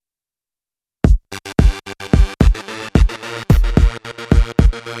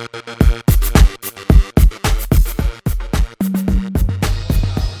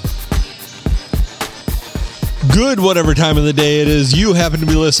Good, whatever time of the day it is you happen to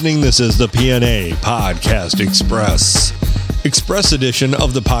be listening. This is the PNA Podcast Express. Express edition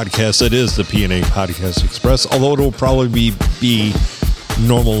of the podcast. It is the PNA Podcast Express, although it will probably be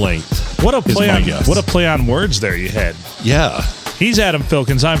normal length. What a play on words there you had. Yeah. He's Adam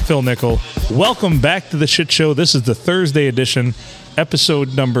Filkins. I'm Phil Nickel. Welcome back to the shit show. This is the Thursday edition,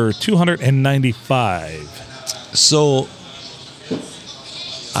 episode number 295. So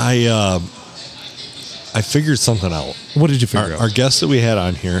I figured something out. What did you figure out? Our guests that we had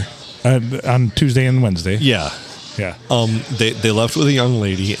on here On Tuesday and Wednesday. Yeah. They left with a young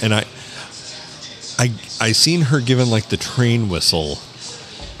lady, and I seen her giving like the train whistle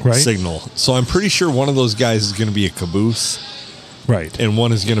signal. So I'm pretty sure one of those guys is going to be a caboose, right, and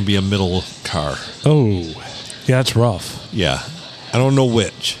one is going to be a middle car. Oh, yeah, that's rough. Yeah, I don't know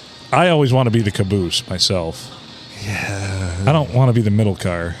which. I always want to be the caboose myself. Yeah, I don't want to be the middle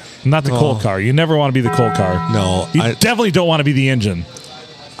car, not the coal car. You never want to be the coal car. No, you definitely don't want to be the engine.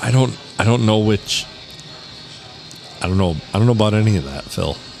 I don't know which. I don't know about any of that,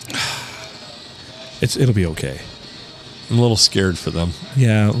 Phil. It'll be okay. I'm a little scared for them.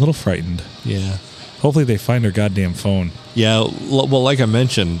 Yeah, a little frightened. Yeah. Hopefully they find their goddamn phone. Yeah, well, like I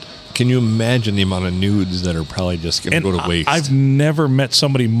mentioned, can you imagine the amount of nudes that are probably just going to go to waste? I've never met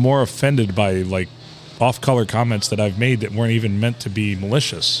somebody more offended by, like, off-color comments that I've made that weren't even meant to be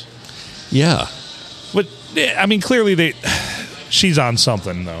malicious. Yeah. But, I mean, clearly she's on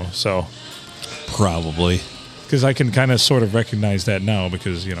something, though, so. Probably. Because I can kind of sort of recognize that now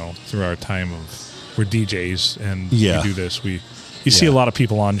because, you know, through our time we're DJs and we do this. You see a lot of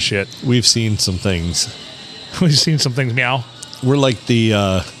people on shit. We've seen some things. We've seen some things, meow. We're like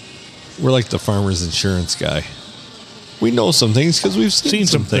the farmer's insurance guy. We know some things because we've seen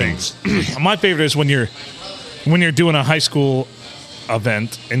some things. My favorite is when you're doing a high school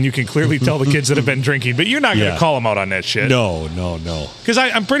event and you can clearly tell the kids that have been drinking, but you're not going to call them out on that shit. No. Because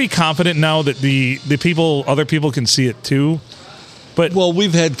I'm pretty confident now that the other people can see it too. But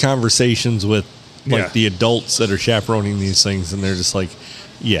we've had conversations with the adults that are chaperoning these things, and they're just like,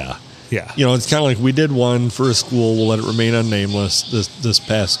 yeah. You know, it's kind of like we did one for a school. We'll let it remain unnameless this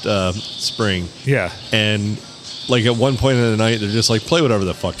past spring. Yeah, and. Like at one point in the night, they're just like, play whatever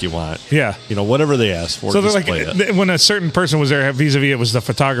the fuck you want. Yeah. You know, whatever they ask for. So they're like, when a certain person was there, vis-a-vis it was the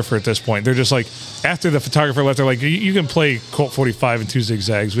photographer at this point, they're just like, after the photographer left, they're like, you can play Colt 45 and Two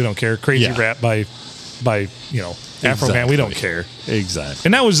Zigzags. We don't care. Crazy Rap by Afro Man. We don't care. Exactly.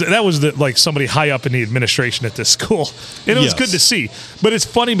 And that was the like somebody high up in the administration at this school. And it was good to see. But it's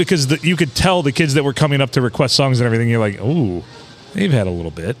funny because you could tell the kids that were coming up to request songs and everything, you're like, ooh, they've had a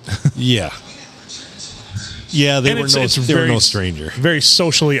little bit. Yeah. Yeah, they were no stranger. Very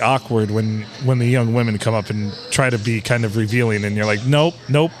socially awkward when the young women come up and try to be kind of revealing, and you're like, nope.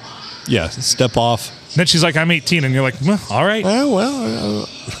 Yeah, step off. And then she's like, I'm 18, and you're like, well, all right. Well.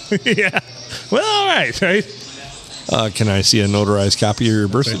 Yeah. Well, all right. Can I see a notarized copy of your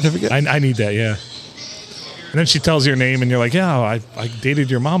birth certificate? I need that, yeah. And then she tells your name, and you're like, yeah, I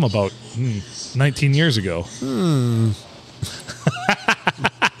dated your mom about 19 years ago.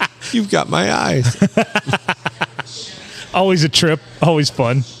 You've got my eyes. Always a trip. Always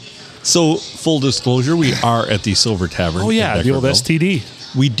fun. So, full disclosure, we are at the Silver Tavern. Oh, yeah, the old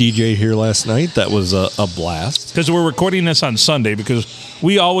STD. We DJ'd here last night. That was a blast. Because we're recording this on Sunday because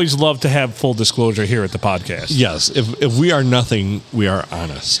we always love to have full disclosure here at the podcast. Yes. If we are nothing, we are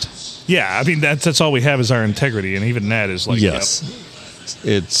honest. Yeah, I mean, that's all we have is our integrity, and even that is like... Yes.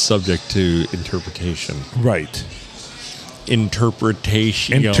 Yep. It's subject to interpretation. Right.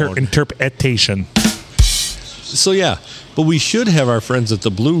 Interpretation. Interpretation. So, yeah. But we should have our friends at the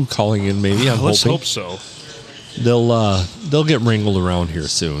Blue calling in maybe. Let's hope so. They'll get wrangled around here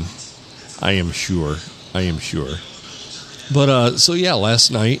soon. I am sure. But, so, yeah, last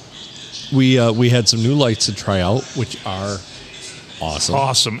night we had some new lights to try out, which are awesome.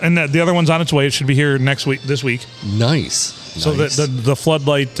 Awesome. And the other one's on its way. It should be here this week. Nice. So the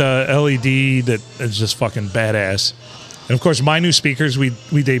floodlight LED that is just fucking badass. And, of course, my new speakers we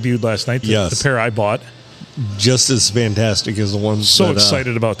debuted last night, the pair I bought. Just as fantastic as the ones So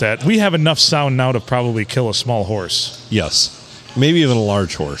excited about that. We have enough sound now to probably kill a small horse. Yes. Maybe even a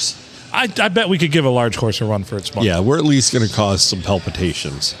large horse. I bet we could give a large horse a run for its money. Yeah, we're at least going to cause some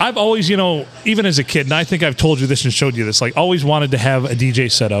palpitations. I've always, even as a kid, and I think I've told you this and showed you this, like always wanted to have a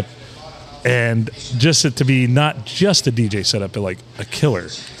DJ setup. And just it to be not just a DJ setup, but like a killer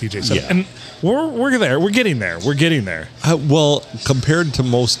DJ setup. Yeah. And we're there. We're getting there. Well, compared to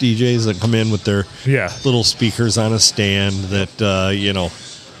most DJs that come in with their little speakers on a stand that,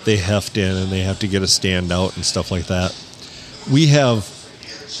 they heft in and they have to get a stand out and stuff like that. We have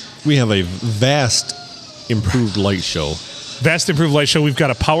a vast improved light show. Vast improved light show. We've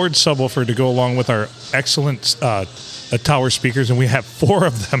got a powered subwoofer to go along with our excellent tower speakers, and we have 4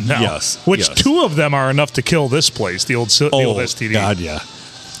 of them now. Yes. Which 2 of them are enough to kill this place, the old STD. God, yeah.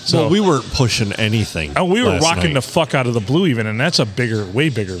 So well, we weren't pushing anything. Oh, we were rocking the fuck out of the Blue even, and that's a way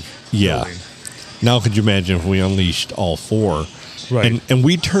bigger. Yeah. Building. Now, could you imagine if we unleashed all 4? Right. And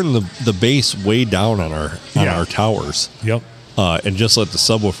we turned the bass way down on our towers. Yep. And just let the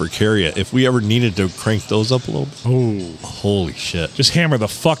subwoofer carry it. If we ever needed to crank those up a little bit, holy shit. Just hammer the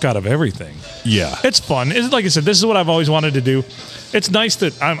fuck out of everything. Yeah. It's fun. Like I said, this is what I've always wanted to do. It's nice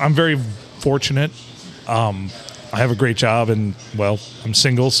that I'm very fortunate. I have a great job and, well, I'm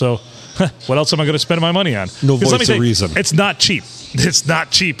single, so what else am I going to spend my money on? No voice of reason. It's not cheap. It's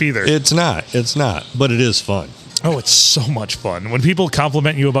not cheap either. It's not. But it is fun. Oh, it's so much fun. When people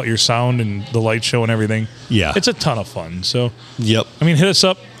compliment you about your sound and the light show and everything, it's a ton of fun. So, yep. I mean, hit us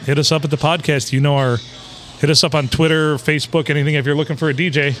up at the podcast. Hit us up on Twitter, Facebook, anything. If you're looking for a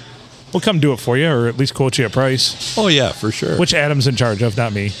DJ, we'll come do it for you, or at least quote you a price. Oh, yeah, for sure. Which Adam's in charge of,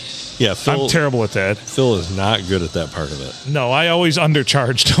 not me. Yeah, Phil, I'm terrible at that. Phil is not good at that part of it. No, I always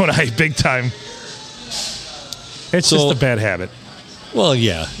undercharge, don't I? Big time. It's just a bad habit. Well,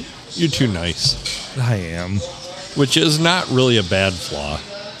 yeah, you're too nice. I am. Which is not really a bad flaw,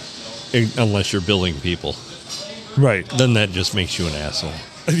 unless you're billing people. Right. Then that just makes you an asshole.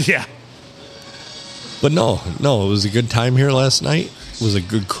 Yeah. But no, it was a good time here last night. It was a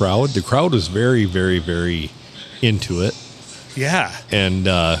good crowd. The crowd was very, very, very into it. Yeah. And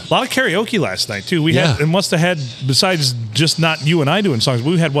a lot of karaoke last night, too. It must have had, besides just not you and I doing songs,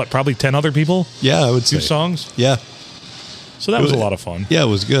 we had, probably 10 other people? Yeah, I would say. Do songs? Yeah. So that was a lot of fun. Yeah, it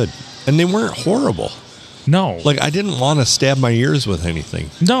was good. And they weren't horrible. No. Like, I didn't want to stab my ears with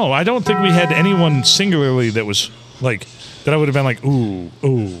anything. No, I don't think we had anyone singularly that was, like, that I would have been like, ooh,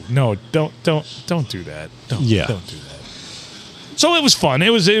 no, don't do that. Don't do that. So it was fun.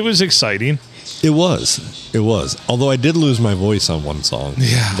 It was exciting. It was. Although I did lose my voice on one song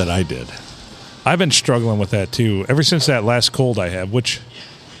that I did. I've been struggling with that, too, ever since that last cold I had, which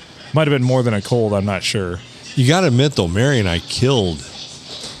might have been more than a cold, I'm not sure. You got to admit, though, Mary and I killed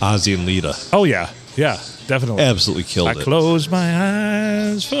Ozzy and Lita. Oh, yeah. Yeah, definitely. Absolutely killed it. I close my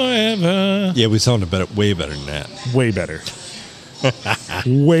eyes forever. Yeah, we sounded way better than that. Way better.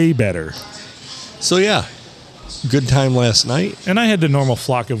 Way better. So, yeah, good time last night. And I had the normal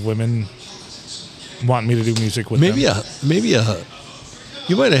flock of women wanting me to do music with them.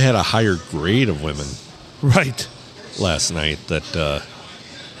 You might have had a higher grade of women. Right. Last night that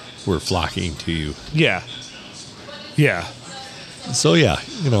were flocking to you. Yeah. Yeah. So, yeah,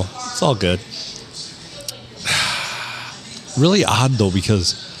 it's all good. Really odd, though,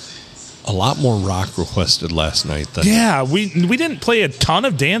 because a lot more rock requested last night. We didn't play a ton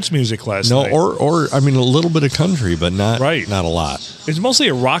of dance music last night. No, or I mean, a little bit of country, but not a lot. It's mostly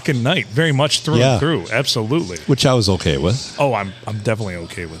a rockin' night, very much through and through. Absolutely. Which I was okay with. Oh, I'm definitely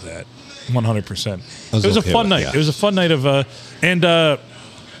okay with that. 100%. It was a fun night. It was a fun night of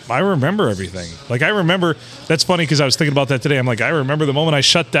I remember everything. Like, I remember, that's funny because I was thinking about that today. I'm like, I remember the moment I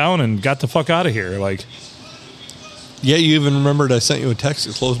shut down and got the fuck out of here. Like, yeah, you even remembered I sent you a text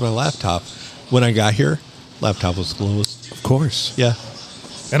to close my laptop. When I got here, laptop was closed. Of course. Yeah.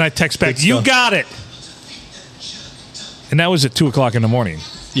 And I text back, you got it. And that was at 2 o'clock in the morning.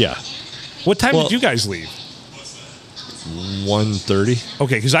 Yeah. What time did you guys leave? 1:30.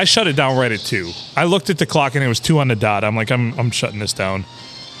 Okay, because I shut it down right at 2. I looked at the clock and it was 2 on the dot. I'm like, I'm shutting this down.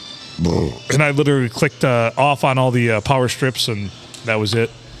 And I literally clicked off on all the power strips, and that was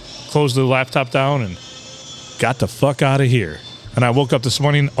it. Closed the laptop down and got the fuck out of here. And I woke up this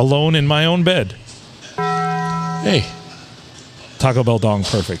morning alone in my own bed. Hey. Taco Bell dong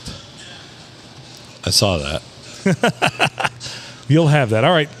perfect. I saw that. You'll have that.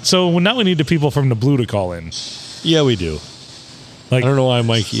 All right. So now we need the people from the Blue to call in. Yeah, we do. Like, I don't know why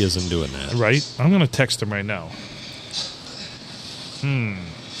Mikey isn't doing that. Right? I'm going to text him right now.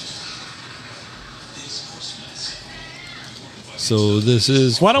 So this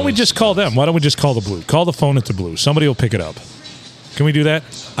is... Why don't we just call them? Why don't we just call the Blue? Call the phone at the Blue. Somebody will pick it up. Can we do that?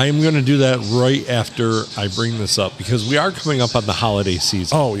 I am going to do that right after I bring this up, because we are coming up on the holiday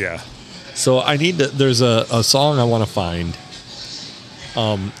season. Oh, yeah. So I need to... There's a song I want to find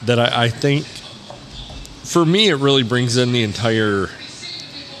that I think... For me, it really brings in the entire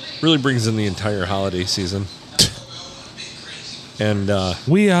holiday season. And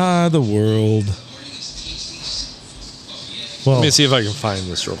we are the world. Well, let me see if I can find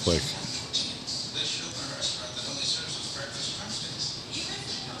this real quick.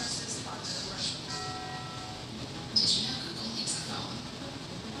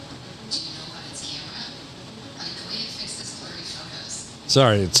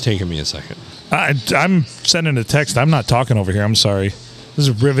 Sorry, it's taking me a second. I'm sending a text. I'm not talking over here. I'm sorry. This is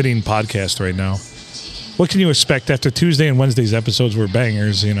a riveting podcast right now. What can you expect after Tuesday and Wednesday's episodes were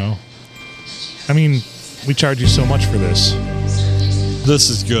bangers, you know? I mean, we charge you so much for this. This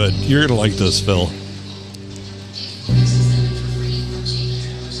is good. You're going to like this, Phil.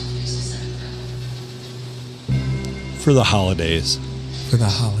 For the holidays. For the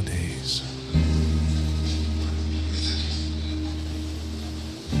holidays.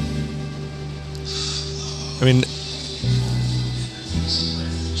 I mean,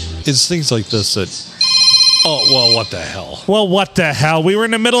 it's things like this that... Oh, well, what the hell? Well, what the hell? We were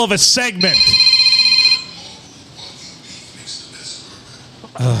in the middle of a segment.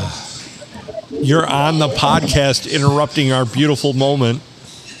 You're on the podcast interrupting our beautiful moment.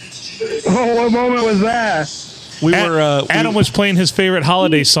 Oh, what moment was that? Adam was playing his favorite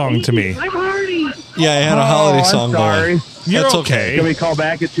holiday song to me. Yeah, I had a holiday song sorry. going. You're That's okay. Can we call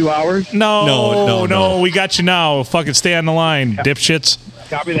back in 2 hours? No. We got you now. Fucking stay on the line, dipshits.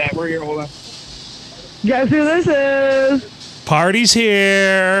 Copy that. We're here. Hold on. Guess who this is? Party's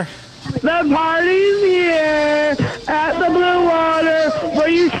here. The party's here at the Blue Water where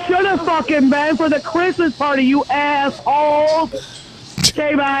you should have fucking been for the Christmas party, you asshole.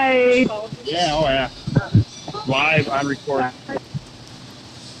 Okay, bye. Yeah, oh yeah. Live on recording.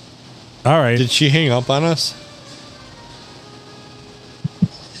 All right. Did she hang up on us?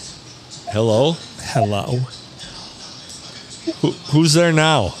 Hello? Hello. Who's there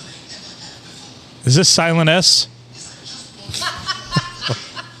now? Is this Silent S?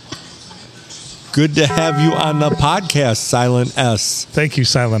 Good to have you on the podcast, Silent S. Thank you,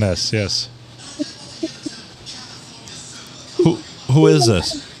 Silent S. Yes. Who is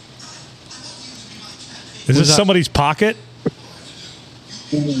this? Is this somebody's pocket?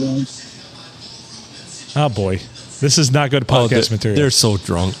 Oh, boy. This is not good podcast material. They're so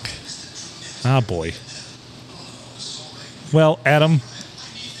drunk. Ah, boy. Well, Adam,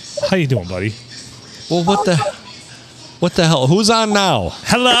 how you doing, buddy? Well, what the hell? Who's on now?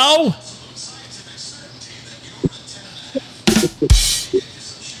 Hello?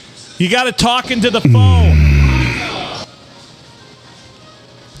 You got to talk into the phone.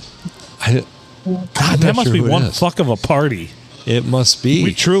 God, that must be one fuck of a party. It must be.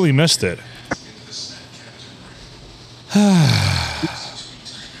 We truly missed it.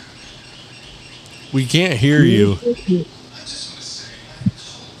 We can't hear you.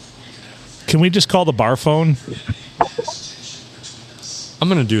 Can we just call the bar phone? I'm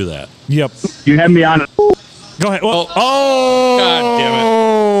going to do that. Yep. You had me on. Go ahead. Oh. God damn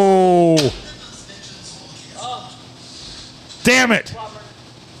it. Damn it.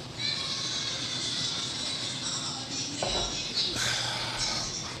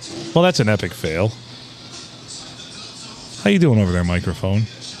 Well, that's an epic fail. How you doing over there, microphone?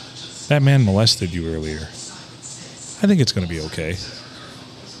 That man molested you earlier. I think it's going to be okay.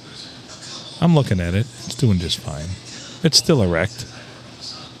 I'm looking at it. It's doing just fine. It's still erect.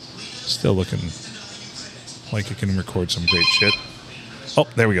 Still looking like it can record some great shit. Oh,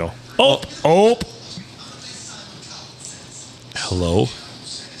 there we go. Oh. Hello?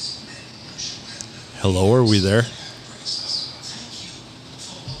 Hello, are we there?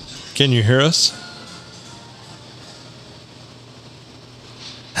 Can you hear us?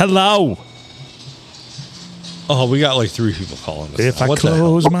 Hello. Oh, we got like 3 people calling us. If now. I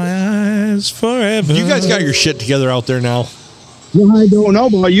close my eyes forever. You guys got your shit together out there now? Well, I don't know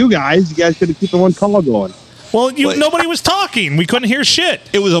about you guys. You guys could have kept the one call going. Well, nobody was talking. We couldn't hear shit.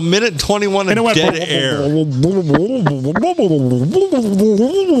 It was 1:21 of dead air.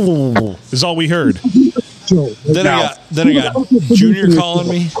 Is all we heard. Then I got Junior calling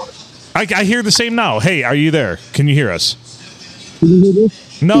me. I hear the same now. Hey, are you there? Can you hear us?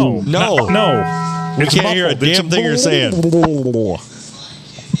 No. We can't hear a damn thing you're saying.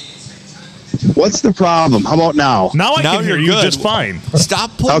 What's the problem? How about now? Now I can hear you good. just fine.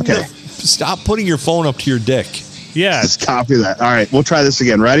 Stop putting your phone up to your dick. Yeah. Just copy that. All right, we'll try this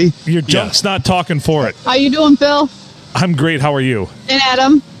again. Ready? Your junk's not talking for it. How you doing, Phil? I'm great. How are you? And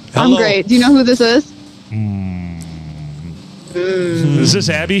Adam? Hello. I'm great. Do you know who this is? Is this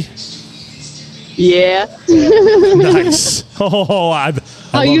Abby? Yeah. Nice.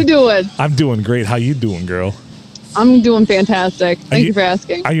 How you doing? I'm doing great. How you doing, girl? I'm doing fantastic. Thank you for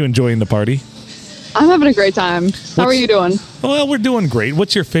asking. Are you enjoying the party? I'm having a great time. How are you doing? Well, we're doing great.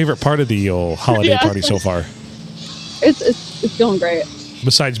 What's your favorite part of the holiday party so far? It's going great.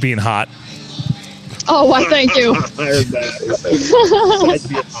 Besides being hot. Oh, why? Thank you.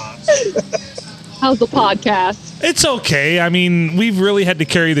 How's the podcast? It's okay. I mean, we've really had to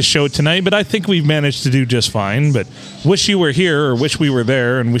carry the show tonight, but I think we've managed to do just fine. But wish you were here, or wish we were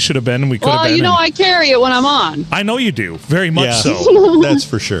there, and we should have been, and we could have been. Well, you know, I carry it when I'm on. I know you do, very much so. That's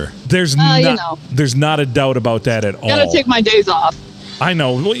for sure. There's there's not a doubt about that at all. Gotta take my days off. I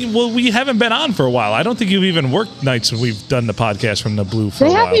know. Well, we haven't been on for a while. I don't think you've even worked nights when we've done the podcast from the Blue for a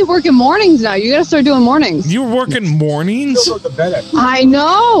while. They have me working mornings now. You gotta start doing mornings. You were working mornings? I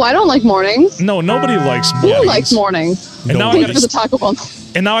know. I don't like mornings. No, nobody likes mornings. Who likes mornings? And now I for the Taco Bell.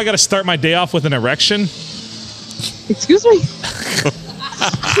 And now I got to start my day off with an erection? Excuse me?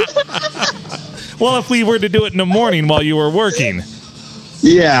 Well, if we were to do it in the morning while you were working.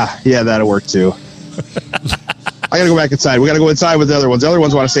 Yeah, that'll work too. I gotta go back inside. We gotta go inside with the other ones. The other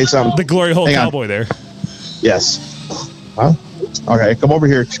ones want to say something. The glory hole cowboy there. Yes. Huh? Okay, come over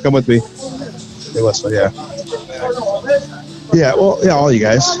here. Come with me. Hey, listen, yeah. Yeah, well, yeah, all you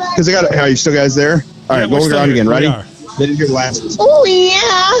guys. Because I got. Are you still guys there? All right, go around again. Ready? They didn't hear the last. Oh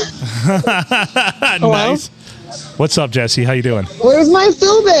yeah. Nice. What's up, Jesse? How you doing? Where's my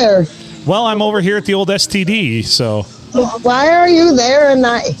Phil Bear? Well, I'm over here at the old STD, so. Why are you there and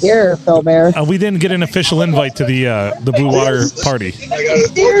not here, Phil Bear? We didn't get an official invite to the Blue Water party.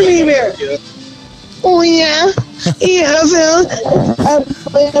 Dear me, Bear. Oh, yeah. Yeah, Phil.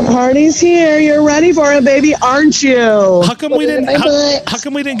 The party's here. You're ready for it, baby, aren't you? How come we didn't? How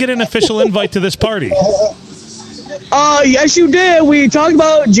come we didn't get an official invite to this party? Yes, you did. We talked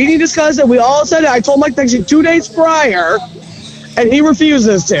about Jeannie discussed it. We all said it. I told Mike actually 2 days prior, and he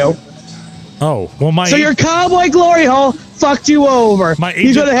refuses to. Oh, well, so your cowboy glory hole fucked you over.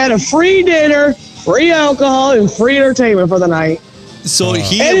 You could have had a free dinner, free alcohol, and free entertainment for the night. So and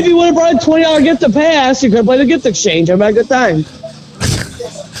if you would have brought a $20 gift to pass, you could have played a gift exchange. Have a good time.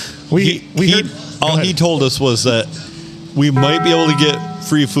 He told us was that we might be able to get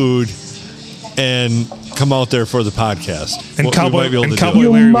free food and come out there for the podcast. And Cowboy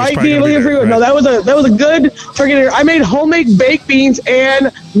Larry might be able to get free food. No, that was a good turkey dinner. I made homemade baked beans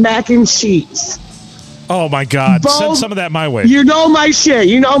and mac and cheese. Oh my God! Send some of that my way. You know my shit.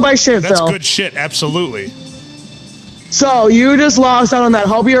 That's Phil. Good shit. Absolutely. So you just lost out on that.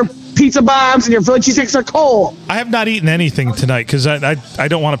 Hope your pizza bombs and your Philly cheesesteaks are cold. I have not eaten anything tonight because I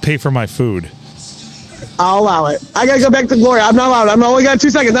don't want to pay for my food. I'll allow it. I gotta go back to Gloria. I'm not allowed. I'm only got 2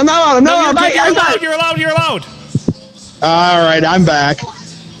 seconds. I'm not allowed. You're allowed. All right, I'm back.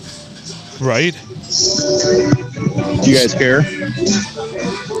 Right. Do you guys care?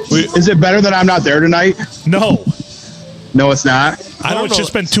 Is it better that I'm not there tonight? No. No, it's not. It's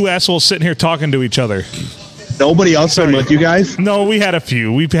just been two assholes sitting here talking to each other. Nobody else been with you guys? No, we had a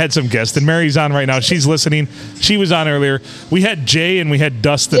few. We've had some guests, and Mary's on right now. She's listening. She was on earlier. We had Jay and we had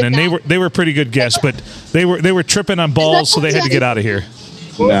Dustin, and they were pretty good guests, but they were tripping on balls, so they had to get out of here.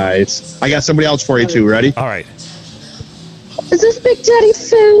 Nice. I got somebody else for you too. Ready? All right. Is this Big Daddy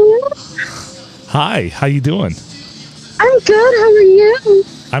Phil? Hi. How you doing? I'm good. How are you?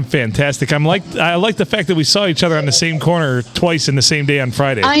 I'm fantastic. I like the fact that we saw each other on the same corner twice in the same day on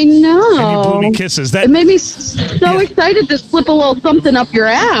Friday. I know. And you blew me kisses. That it made me so excited to slip a little something up your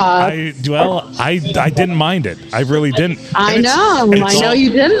ass. I didn't mind it. I really didn't. I know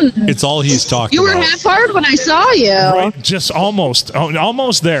you didn't. It's all he's talking about. You were half hard when I saw you. Right, just almost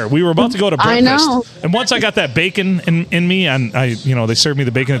there. We were about to go to breakfast. I know. And once I got that bacon in me, and they served me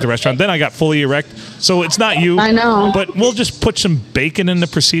the bacon at the restaurant, then I got fully erect. So it's not you. I know. But we'll just put some bacon in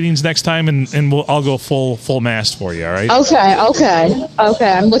the proceedings next time, and I'll go full mast for you. All right. Okay.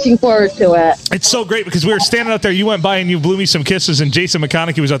 I'm looking forward to it. It's so great because we were standing out there. You went by and you blew me some kisses, and Jason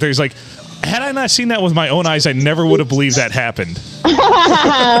McConaughey was out there. He's like, had I not seen that with my own eyes, I never would have believed that happened.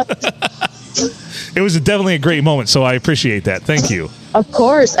 It was definitely a great moment, so I appreciate that. Thank you. Of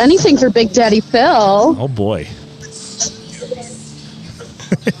course. Anything for Big Daddy Phil. Oh, boy.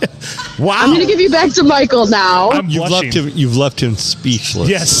 Wow. I'm going to give you back to Michael now. You've left him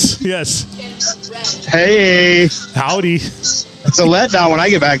speechless. Yes. Hey. Howdy. It's a letdown when I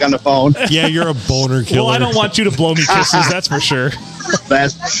get back on the phone. Yeah, you're a boner killer. Well, I don't want you to blow me kisses, that's for sure.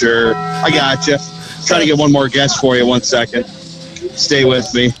 That's for sure. I got you. Try to get one more guest for you. 1 second. Stay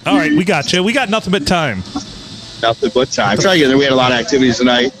with me. All right, we got you. We got nothing but time. Nothing but time. Try to get there. We had a lot of activities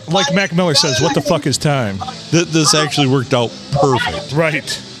tonight. Like Mac Miller says, what the fuck is time? This actually worked out perfect.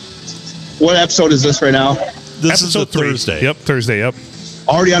 Right. What episode is this right now? This is Thursday. Yep, Thursday, yep.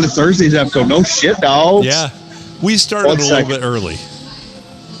 Already on the Thursday's episode. No shit, dog. Yeah. We started a little bit early.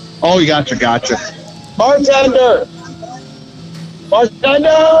 Oh, you gotcha. Bartender!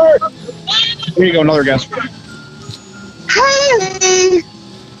 Here you go, another guest. Hey!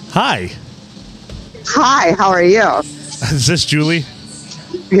 Hi. Hi, how are you? Is this Julie?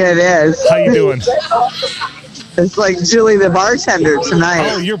 Yeah, it is. How you doing? It's like Julie the bartender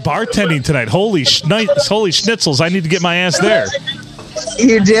tonight. Oh, you're bartending tonight. Holy schnitzels. I need to get my ass there.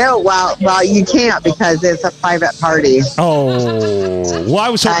 You do? Well, you can't because it's a private party. Oh. Well, I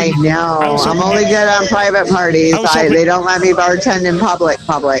was hoping. I know. I'm only good on private parties. They don't let me bartend in public.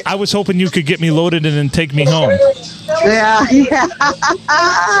 I was hoping you could get me loaded and then take me home. Yeah.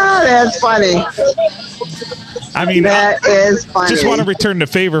 That's funny. I mean, that is funny. Just want to return the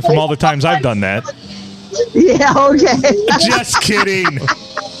favor from all the times I've done that. Yeah, okay. Just kidding.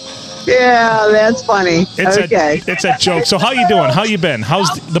 Yeah, that's funny. It's a joke. So how you doing? How you been? How's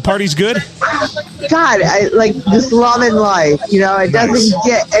the party's good? God, I like just loving life. You know, it doesn't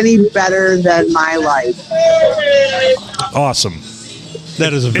get any better than my life. Awesome.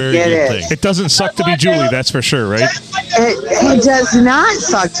 That is a very good thing. It doesn't suck to be Julie, that's for sure, right? It does not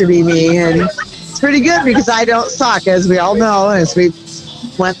suck to be me, and it's pretty good because I don't suck, as we all know, as we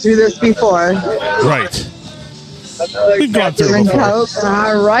went through this before. Right. We've gone through it before.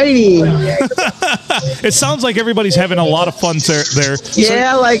 All righty. It sounds like everybody's having a lot of fun there.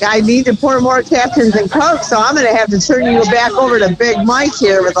 Yeah, like I need to pour more Captains and Coke, so I'm going to have to turn you back over to Big Mike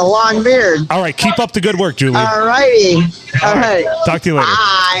here with a long beard. All right, keep up the good work, Julie. All righty. All right. Talk to you later.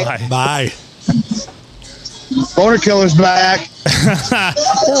 Bye. Bye. Boner Killer's back.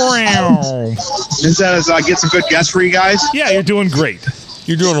 This is get some good guests for you guys. Yeah, you're doing great.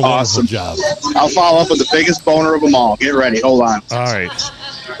 You're doing a wonderful job. I'll follow up with the biggest boner of them all. Get ready. Hold on. All right.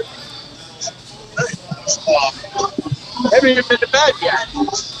 Haven't even been to bed yet.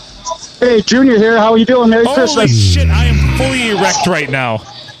 Hey, Junior here. How are you doing? Merry Holy Christmas. shit, I am fully erect right now.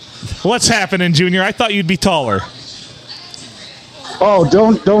 What's happening, Junior? I thought you'd be taller. Oh,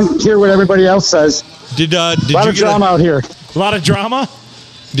 don't hear what everybody else says. Did a lot you of drama out here. A lot of drama?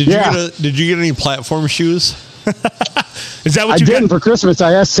 Did you get any platform shoes? Is that what I you didn't got? for Christmas.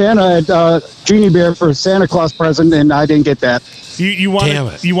 I asked Santa at Genie Bear for a Santa Claus present, and I didn't get that. You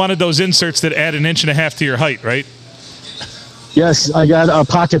wanted those inserts that add 1.5 inches to your height, right? Yes, I got a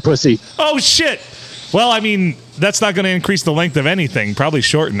pocket pussy. Oh, shit. Well, I mean, that's not going to increase the length of anything. Probably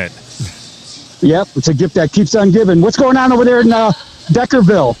shorten it. Yep, it's a gift that keeps on giving. What's going on over there in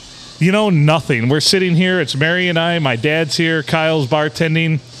Deckerville? You know, nothing. We're sitting here. It's Mary and I. My dad's here. Kyle's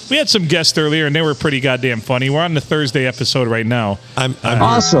bartending. We had some guests earlier, and they were pretty goddamn funny. We're on the Thursday episode right now. I'm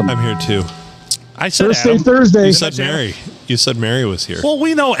awesome. Here. I'm here, too. I said Adam. Thursday. You said Mary. You said Mary was here. Well,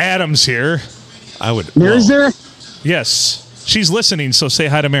 we know Adam's here. I would. Mary's there? Yes. She's listening, so say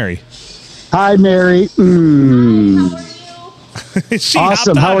hi to Mary. Hi, Mary.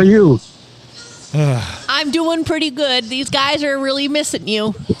 Awesome. How are you? I'm doing pretty good. These guys are really missing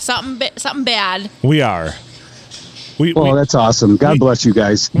you. Something bad. We are. That's awesome. God bless you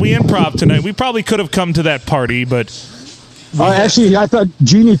guys. We improv tonight. We probably could have come to that party, but... Actually, I thought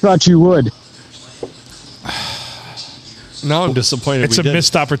Jeannie thought you would. Now I'm disappointed. It's a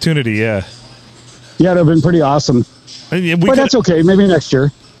missed opportunity, yeah. Yeah, it would have been pretty awesome. But that's okay. Maybe next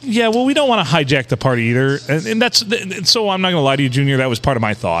year. Yeah, well, we don't want to hijack the party either. And so I'm not going to lie to you, Junior. That was part of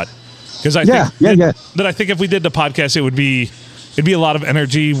my thought. Because I think if we did the podcast, it'd be a lot of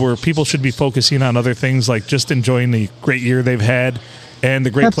energy where people should be focusing on other things, like just enjoying the great year they've had and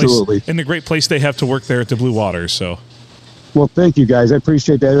the great place they have to work there at the Blue Water. So, well, thank you guys. I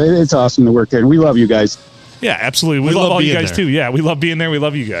appreciate that. It's awesome to work there, and we love you guys. Yeah, absolutely. We love all you guys too. Yeah, we love being there. We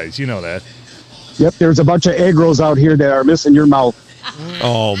love you guys. You know that. Yep, there's a bunch of egg rolls out here that are missing your mouth.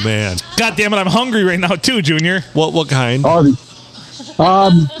 Oh man! God damn it! I'm hungry right now too, Junior. What kind?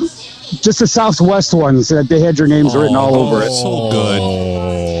 Just the Southwest ones that they had your names written all over it. So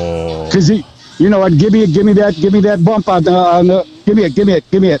good. Because you know what? Give me that bump on the. Give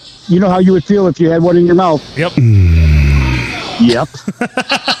me it. You know how you would feel if you had one in your mouth. Yep. Yep.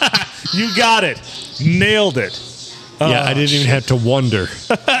 You got it. Nailed it. Yeah, I didn't even have to wonder.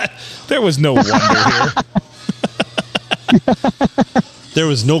 There was no wonder here. There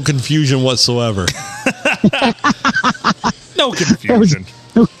was no confusion whatsoever. No confusion.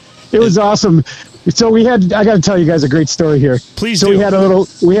 It was awesome. So I got to tell you guys a great story here. Please do. So we had a little,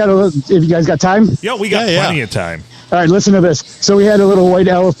 if you guys got time? Yeah, we got plenty of time. All right, listen to this. So we had a little white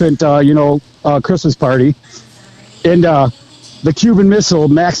elephant, Christmas party. And the Cuban Missile,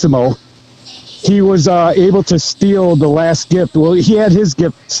 Maximo, he was able to steal the last gift. Well, he had his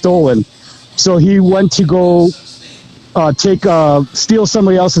gift stolen. So he went to go steal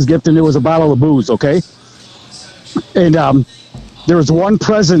somebody else's gift, and it was a bottle of booze, okay? And there was one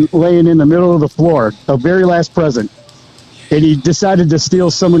present laying in the middle of the floor, the very last present. And he decided to steal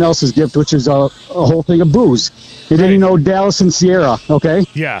someone else's gift, which is a whole thing of booze. And then, Dallas and Sierra, okay?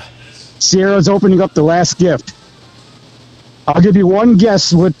 Yeah. Sierra's opening up the last gift. I'll give you one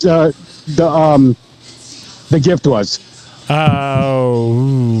guess what the gift was.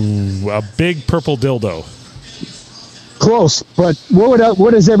 A big purple dildo. Close, but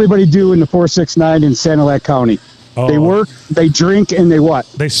what does everybody do in the 469 in Sanilac County? Oh. They work, they drink, and they what?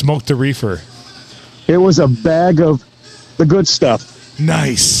 They smoked the reefer. It was a bag of the good stuff.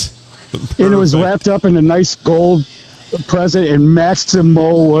 Nice. And it was wrapped up in a nice gold present, and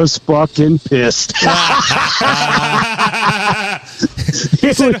Maximo was fucking pissed. He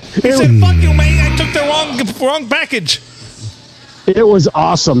said, fuck you, man. I took the wrong package. It was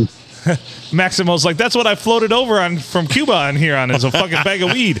awesome. Maximo's like, that's what I floated over on from Cuba on here on is a fucking bag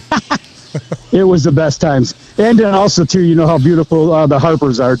of weed. It was the best times. And then also, too, you know how beautiful the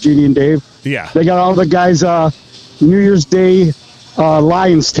Harpers are, Jeannie and Dave? Yeah. They got all the guys, New Year's Day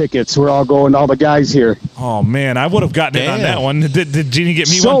Lions tickets. We're all going, all the guys here. Oh, man. I would have gotten in on that one. Did Jeannie get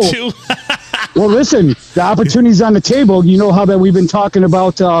me one, too? Well, listen, the opportunity's on the table. You know how that we've been talking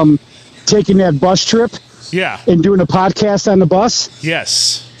about taking that bus trip? Yeah. And doing a podcast on the bus?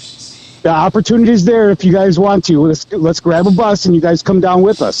 Yes. The opportunity's there if you guys want to. Let's grab a bus and you guys come down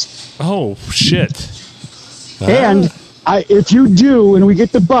with us. Oh, shit. And if you do and we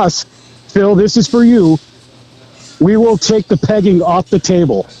get the bus, Phil, this is for you. We will take the pegging off the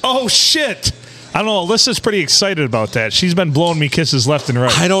table. Oh, shit. I don't know. Alyssa's pretty excited about that. She's been blowing me kisses left and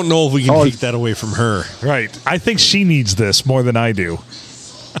right. I don't know if we can take that away from her. Right. I think she needs this more than I do.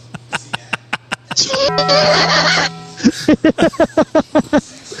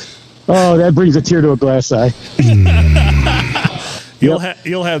 Oh, that brings a tear to a glass eye.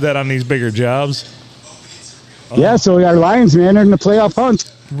 You'll have that on these bigger jobs. Oh. Yeah, so our Lions, man, are in the playoff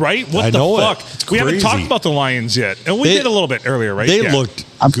hunt. Right? What the fuck? We haven't talked about the Lions yet. And we did a little bit earlier, right? They looked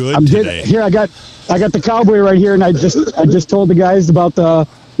good today. Here, I got the Cowboy right here, and I just told the guys about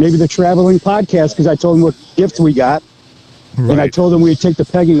maybe the traveling podcast because I told them what gifts we got. Right. And I told him we'd take the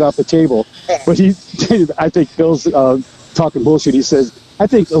pegging off the table. But I think Phil's talking bullshit. He says, I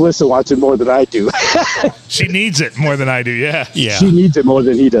think Alyssa wants it more than I do. She needs it more than I do, yeah. She needs it more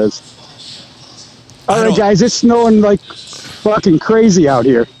than he does. All right, guys, it's snowing like fucking crazy out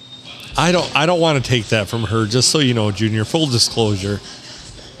here. I don't want to take that from her, just so you know, Junior. Full disclosure.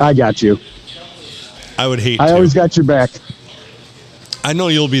 I got you. I would hate I always got your back. I know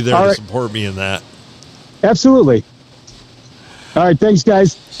you'll be there to support me in that. Absolutely. All right, thanks,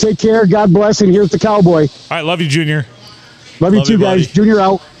 guys. Take care. God bless, and here's the Cowboy. All right, love you, Junior. Love you too, guys. Buddy. Junior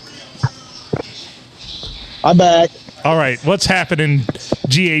out. I'm back. All right, what's happening,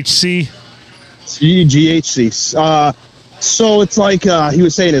 GHC? GHC. So it's like he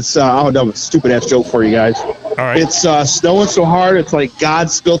was saying, it's I'll have a stupid ass joke for you guys. All right. It's snowing so hard, it's like God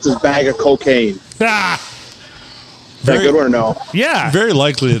spilt his bag of cocaine. Ah. Is that a good one or no? Yeah. Very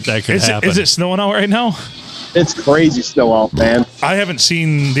likely that could happen. Is it snowing out right now? It's crazy snow out, man. I haven't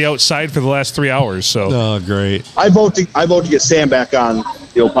seen the outside for the last 3 hours, so. Oh, great. I vote to get Sam back on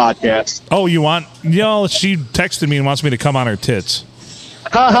the old podcast. Oh, you want? She texted me and wants me to come on her tits.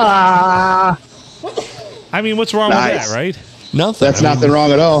 Ha ha! I mean, what's wrong with that, right? Nothing. That's nothing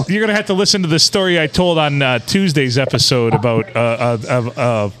wrong at all. You're going to have to listen to the story I told on Tuesday's episode about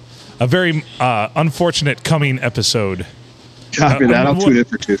a very unfortunate coming episode. Copy that. I'll tune in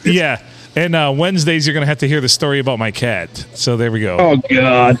for Tuesday. Yeah. And Wednesdays, you're going to have to hear the story about my cat. So there we go. Oh,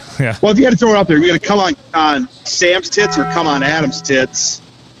 God. Yeah. Well, if you had to throw it up there, you're going to come on Sam's tits or come on Adam's tits?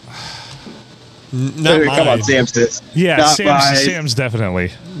 Not mine. Come on Sam's tits. Yeah, Sam's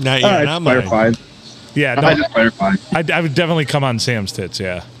definitely. Not mine. Fine. Yeah, I just clarified. I would definitely come on Sam's tits,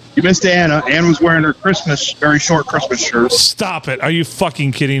 yeah. You missed Anna. Anna was wearing her very short Christmas shirt. Stop it. Are you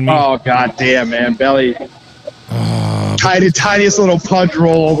fucking kidding me? Oh, God damn, man. Belly. Tiniest little pudge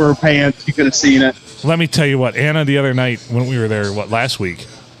roll over her pants. You could have seen it. Let me tell you what, Anna the other night when we were there, last week?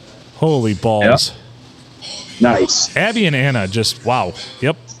 Holy balls. Yep. Nice. Abby and Anna just, wow.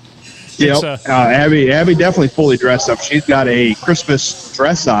 Yep. Yep. Abby definitely fully dressed up. She's got a Christmas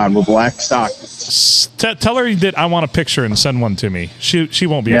dress on with black stockings. Tell her that I want a picture and send one to me. She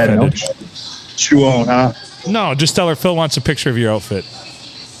won't be offended. No, she won't, huh? No, just tell her Phil wants a picture of your outfit.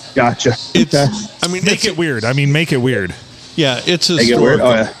 Gotcha. Make it weird. Make it weird. Yeah, it's historical. Make it weird?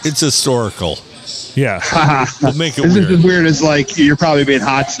 Oh, yeah. It's historical. Yeah. We'll make it this weird. Is as weird as like you're probably being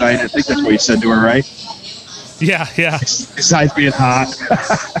hot tonight. I think that's what you said to her, right? Yeah. Besides being hot.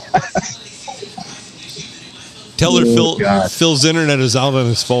 Tell her Phil's internet is out on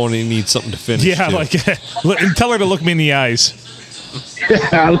his phone and he needs something to finish. Yeah, too. and tell her to look me in the eyes.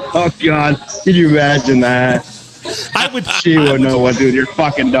 Yeah, oh God. Can you imagine that? She wouldn't know what, dude. You're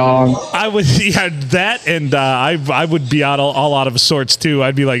fucking dong. I would, that, and I would be all out of sorts too.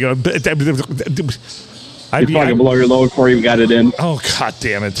 I'd be like, I'd fucking blow your load before you even got it in. Oh, God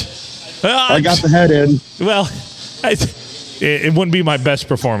damn it. I got the head in. Well, it wouldn't be my best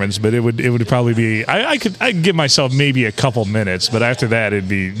performance, but it would probably be. I'd give myself maybe a couple minutes, but after that, it'd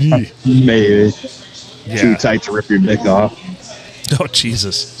be maybe too yeah. tight to rip your dick off. Oh,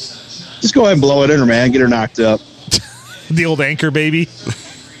 Jesus! Just go ahead and blow it in her, man. Get her knocked up. The old anchor baby.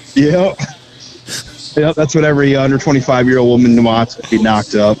 Yep. That's what every under 25-year-old woman wants to be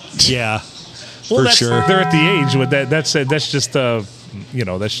knocked up. Yeah, well, for sure. They're at the age with that. That's just how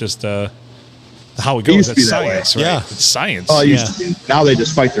it goes. That's science, right? Yeah, it's science. Oh, now they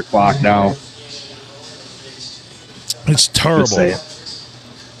just fight their clock now. It's terrible. How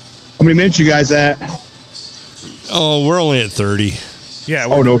many minutes you guys at? Oh, we're only at 30. Yeah.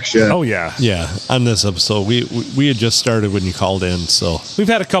 Oh, no shit. Oh, yeah. Yeah, on this episode. We had just started when you called in, so. We've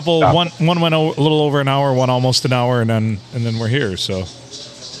had a couple. One went a little over an hour, one almost an hour, and then we're here, so.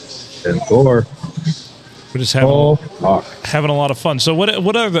 10-4. We're just having a lot of fun. So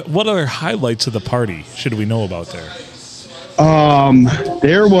what other highlights of the party should we know about there?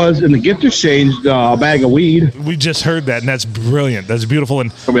 There was in the gift exchange a bag of weed. We just heard that, and that's brilliant. That's beautiful.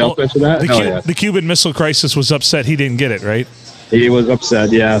 And somebody else mentioned that? The Cuban Missile Crisis was upset he didn't get it, right? He was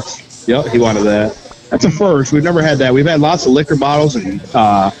upset, yes. Yep, he wanted that. That's a first. We've never had that. We've had lots of liquor bottles and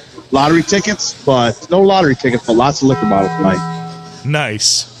lottery tickets, but no lottery tickets, but lots of liquor bottles tonight.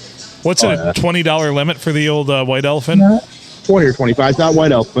 Nice. What's a $20 limit for the old white elephant? 20 or 25. It's not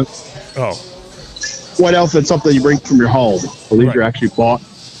white elephant. Oh. White elephant's something you bring from your home. So these are actually bought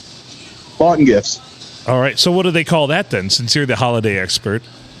in gifts. All right. So what do they call that then, since you're the holiday expert?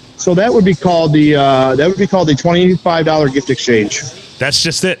 So that would be called the $25 gift exchange. That's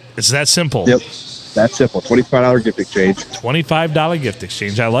just it. It's that simple. Yep. That's simple. $25 gift exchange. $25 gift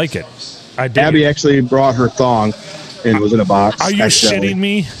exchange. I like it. Abby actually brought her thong and it was in a box. Are you shitting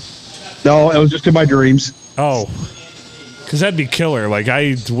me? No, it was just in my dreams. Oh. Because that'd be killer. Like,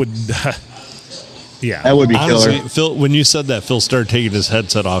 I would... yeah. That would be Honestly, killer. Phil, when you said that, Phil started taking his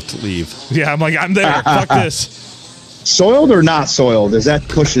headset off to leave. Yeah, I'm like, I'm there. Fuck this. Soiled or not soiled? Is that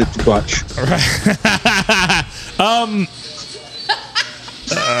pushing it too much?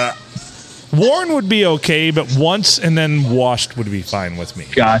 Worn would be okay, but once and then washed would be fine with me.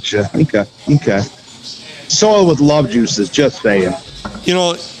 Gotcha. Okay. Soiled with love juices, just saying. You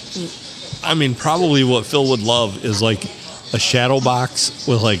know, I mean, probably what Phil would love is like a shadow box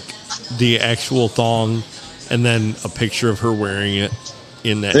with like the actual thong and then a picture of her wearing it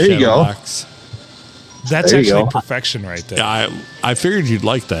in that shadow box. That's actually perfection right there. Yeah, I figured you'd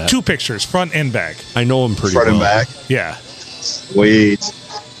like that. 2 pictures, front and back. I know him pretty well. Front and back? Yeah. Sweet.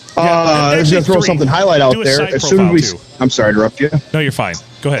 I was going to throw something highlight out there. As soon as I'm sorry to interrupt you. No, you're fine.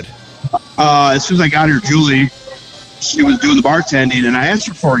 Go ahead. As soon as I got here, Julie, she was doing the bartending, and I asked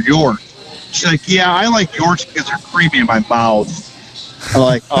her for a York. She's like, yeah, I like Yorks because they're creamy in my mouth. I'm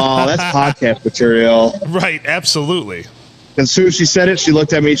like, oh, that's podcast material. Right, absolutely. And as soon as she said it, she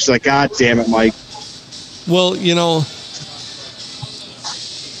looked at me, she's like, God damn it, Mike. Well, you know,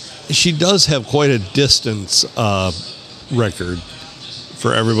 she does have quite a distance record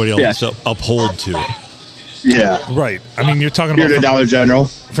for everybody else to uphold to. Yeah. Right. I mean, you're talking here about to Dollar General.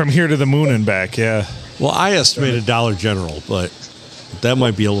 From here to the moon and back, yeah. Well, I estimated Dollar General, but that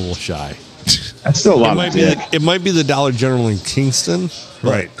might be a little shy. That's still a lot of dick. It might be the Dollar General in Kingston.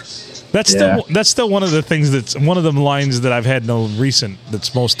 Right. That's still one of the things that's one of the lines that I've had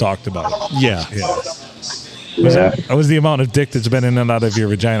that's most talked about. Yeah. What was the amount of dick that's been in and out of your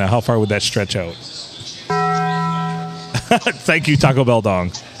vagina? How far would that stretch out? Thank you, Taco Bell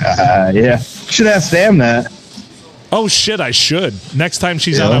Dong. Yeah. Should ask Sam that. Oh, shit, I should. Next time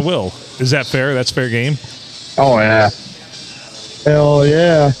she's on, I will. Is that fair? That's fair game? Oh, yeah. Hell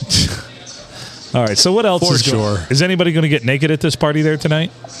yeah. All right, so what else For is sure. Is anybody going to get naked at this party there tonight?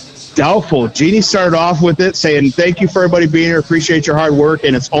 Doubtful. Jeannie started off with it saying, thank you for everybody being here. Appreciate your hard work.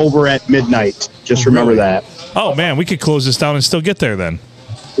 And it's over at midnight. Just remember that. Oh, man, we could close this down and still get there then.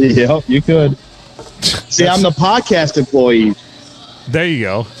 Yeah, you could. See, I'm the podcast employee. There you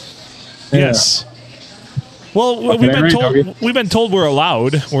go. Yeah. Yes. Well, we've been told we're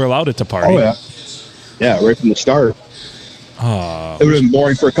allowed at the party. Oh, yeah. Yeah, right from the start. It would have been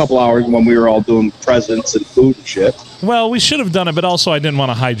boring for a couple hours when we were all doing presents and food and shit. Well, we should have done it, but also I didn't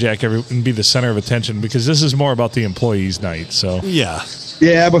want to hijack and be the center of attention because this is more about the employees' night. So Yeah.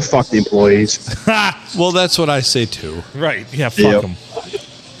 Yeah, but fuck the employees. Well, that's what I say too. Right. Yeah, fuck them.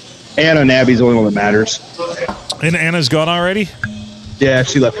 Anna and Abby's the only one that matters. And Anna's gone already? Yeah,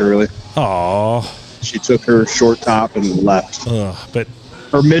 she left early. Aw. She took her short top and left. But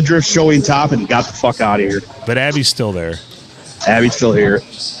her midriff showing top and got the fuck out of here. But Abby's still there. Abby's still here.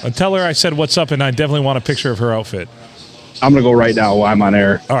 Tell her I said what's up, and I definitely want a picture of her outfit. I'm going to go right now while I'm on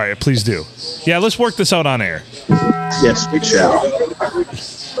air. All right, please do. Yeah, let's work this out on air. Yes, we shall.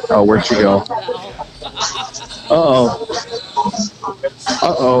 Oh, where'd she go? Uh-oh.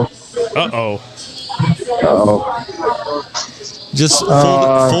 Uh-oh. Uh-oh. Uh-oh. Just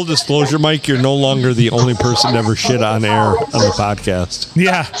full disclosure, Mike, you're no longer the only person to ever shit on air on the podcast.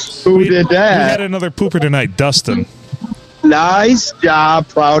 Yeah. Who did that? We had another pooper tonight, Dustin. Nice job.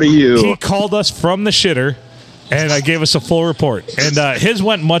 Proud of you. He called us from the shitter and gave us a full report. And his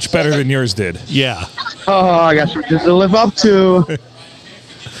went much better than yours did. Yeah. Oh, I got something to live up to.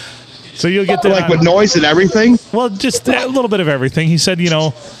 So you'll get that. Like with noise and everything? Well, just a little bit of everything. He said,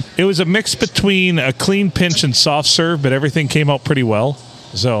 it was a mix between a clean pinch and soft serve, but everything came out pretty well.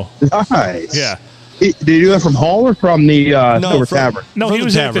 So nice. Yeah. Did you do that from hall or from the tavern? No, he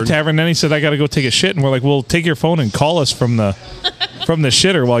was at the tavern. Then he said, I got to go take a shit. And we're like, well, take your phone and call us from the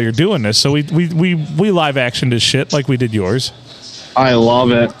shitter while you're doing this. So we live actioned his shit like we did yours. I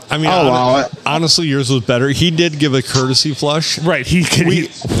love it. I mean, honestly, yours was better. He did give a courtesy flush. Right.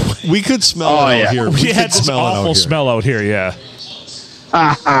 We could smell it out here. We had this awful smell out here, yeah.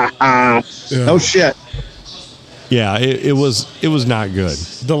 No shit. Yeah, it was not good.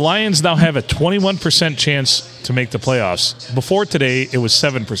 The Lions now have a 21% chance to make the playoffs. Before today, it was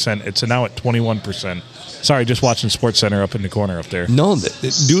 7%. It's now at 21%. Sorry, just watching SportsCenter up in the corner up there. No,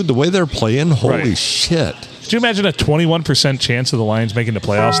 dude, the way they're playing, holy shit. Could you imagine a 21% chance of the Lions making the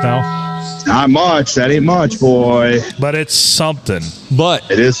playoffs now? Not much. That ain't much, boy. But it's something. But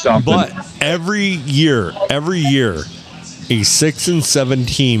it is something. But every year, a 6 and 7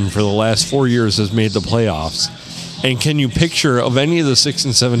 team for the last 4 years has made the playoffs. And can you picture of any of the 6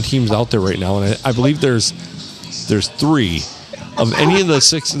 and 7 teams out there right now? And I believe there's 3 of any of the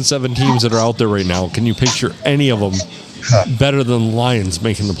 6 and 7 teams that are out there right now. Can you picture any of them better than the Lions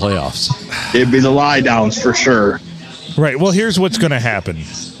making the playoffs? It'd be the lie downs for sure. Right. Well, here's what's going to happen.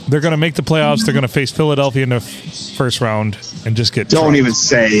 They're going to make the playoffs. They're going to face Philadelphia in the first round and just get. Don't even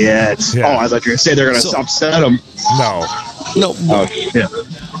say it. Yeah. Oh, I thought you were going to say they're going to upset them. No. Oh, shit.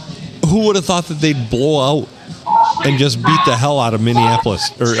 Who would have thought that they'd blow out and just beat the hell out of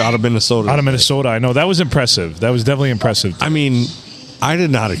Minneapolis or out of Minnesota? Out of Minnesota, I know. That was impressive. That was definitely impressive. I mean, I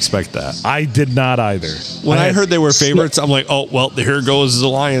did not expect that. I did not either. When I heard they were favorites, I'm like, oh, well, here goes the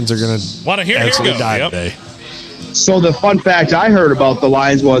Lions are going to actually die today. So the fun fact I heard about the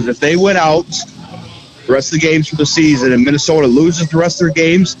Lions was if they went out the rest of the games for the season and Minnesota loses the rest of their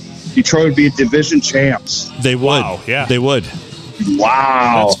games, Detroit would be division champs. They would. Wow, yeah. They would.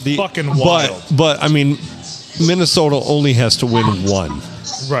 Wow. That's fucking wild. But, I mean, Minnesota only has to win one.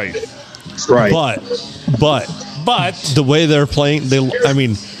 Right. Right. But the way they're playing,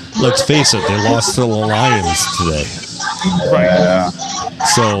 let's face it, they lost to the Lions today. Right. Yeah.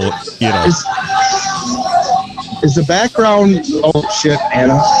 So, Is the background... Oh, shit,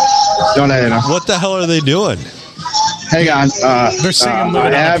 Anna. Don't Anna. What the hell are they doing? Hang on. They're singing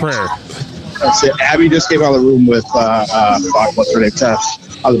Living on a Prayer. That's it. Abby just came out of the room with, what's her name, Tess,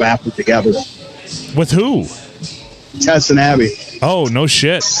 out of the bathroom together. With who? Tess and Abby. Oh, no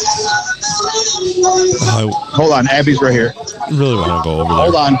shit. Hold on, Abby's right here. I really want to go over there.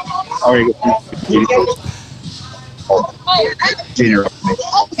 Hold on. Oh, here you go. Hold on. Gina,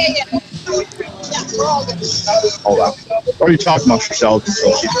 hold on. What are you talking amongst yourselves?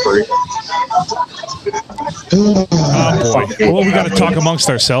 So she's free. Oh, boy. Well, we got to talk amongst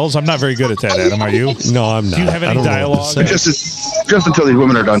ourselves. I'm not very good at that, Adam. Are you? No, I'm not. Do you have any dialogue? Just until these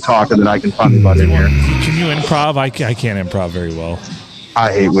women are done talking, then I can finally butt in here. Can you improv? I can't improv very well.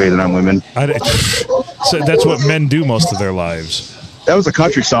 I hate waiting on women. So that's what men do most of their lives. That was a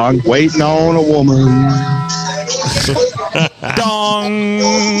country song. Waiting on a woman. Dong.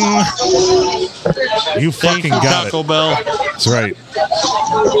 You fucking got Taco Bell. That's right.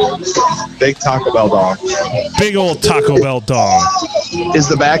 Big Taco Bell dong. Big old Taco Bell dong. Is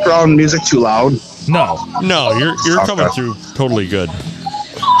the background music too loud? No, you're coming through totally good.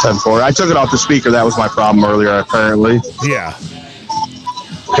 10-4. I took it off the speaker. That was my problem earlier, apparently. Yeah.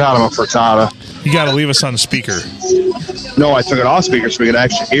 God, I'm a frittata. You got to leave us on speaker. No, I took it off speaker so we could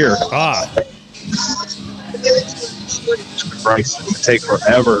actually hear. Ah. Christ, it would take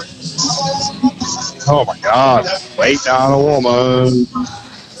forever. Oh my God. Waiting on a woman.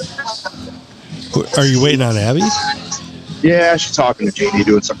 Are you waiting on Abby? Yeah, she's talking to Jeannie,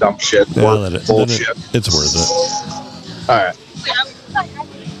 doing some dumb shit. Bullshit. It's worth it. All right.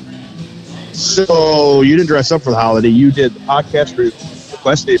 So you didn't dress up for the holiday. You did the podcast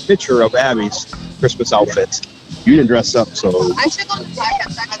requested a picture of Abby's Christmas outfit. You didn't dress up, so. I should go to the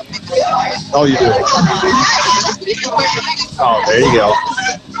podcast. I gotta pick Oh, you do. Oh, there you go.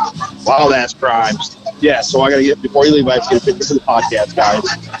 Wow, that's crimes. Yeah, so I got to get, before you leave, I have to get a picture for the podcast, guys.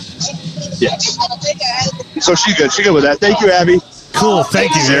 Yes. So she's good. She's good with that. Thank you, Abby. Cool.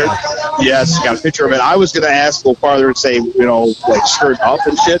 Thank you. There. Yes, got a picture of it. I was going to ask a little farther and say, like skirt up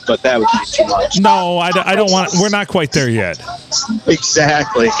and shit, but that would be too much. No, I don't want. We're not quite there yet.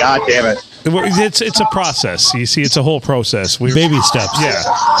 Exactly. God damn it. It's a process. You see, it's a whole process. Baby steps. Yeah.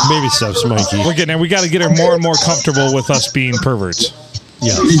 Baby steps, Mikey. We're getting there. We got to get her more and more comfortable with us being perverts.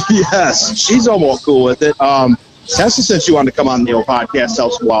 Yes. Yes. She's almost cool with it. Tessa said she wanted to come on the podcast,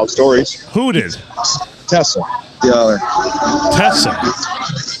 tell some wild stories. Who did? Tessa. The other. Tessa.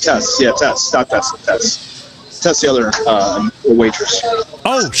 Tess. Yeah, Tess. Not Tessa. Tess. Tess, the other waitress.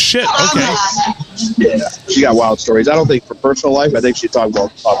 Oh, shit. Okay. Yeah. She got wild stories. I don't think for personal life. I think she's talking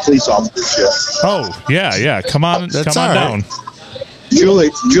about police officer shit. Oh, yeah. Come on down.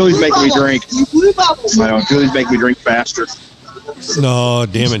 Julie's making me drink. I know. Julie's making me drink faster. No,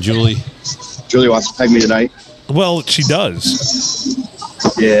 damn it, Julie. Julie wants to peg me tonight. Well, she does.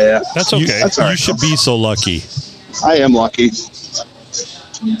 Yeah. That's okay. That's all right. You should be so lucky. I am lucky.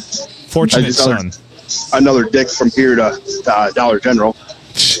 Fortunate son. Another dick from here to Dollar General.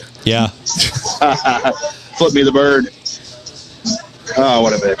 Yeah. Flip me the bird. Oh,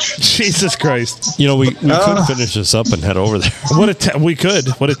 what a bitch. Jesus Christ. We could finish this up and head over there. We could.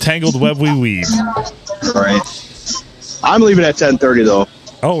 What a tangled web we weave. All right. I'm leaving at 10:30 though.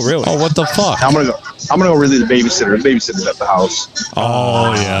 Oh, really? Oh, what the fuck? I'm gonna go relieve the babysitter. The babysitter's at the house.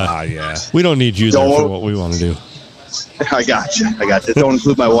 Oh, yeah. Yeah. We don't need you there for what we want to do. I got you. Don't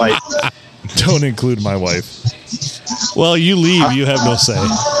include my wife. Don't include my wife. Well, you leave. You have no say.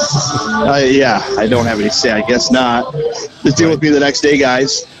 Yeah, I don't have any say. I guess not. Just deal with me the next day,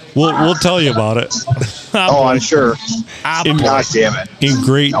 guys. We'll tell you about it. Oh, I'm sure. God damn it. In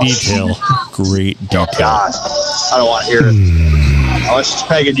great detail. Great detail. Oh, God. I don't want to hear it. Unless she's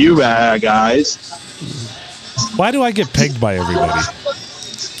pegging you, guys. Why do I get pegged by everybody?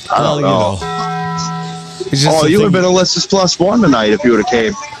 I don't know. You would have been Alyssa's +1 tonight if you would have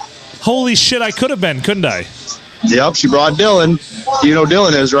came. Holy shit, I could have been, couldn't I? Yep, she brought Dylan. You know who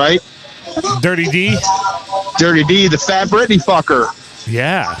Dylan is, right? Dirty D? Dirty D, the fat Britney fucker.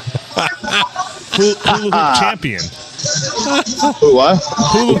 Yeah. Hula hoop champion. Who, what?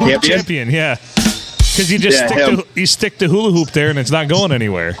 Hula hoop champion, yeah. Because you just stick the hula hoop there and it's not going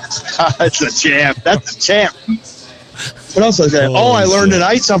anywhere. That's a champ. That's a champ. What else was that? I learned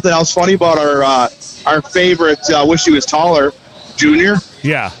tonight something else funny about our favorite Wish He Was Taller, Junior.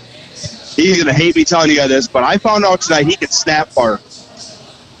 Yeah. He's going to hate me telling you guys this, but I found out tonight he can snap fart.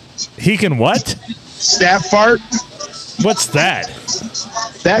 He can what? Snap fart. What's that?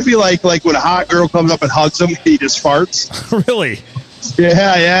 That'd be like when a hot girl comes up and hugs him, he just farts. Really?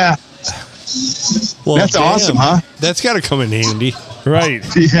 Yeah. Well, that's awesome, huh? That's got to come in handy. Right.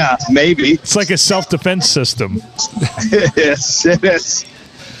 Yeah, maybe. It's like a self-defense system. Yes, it is.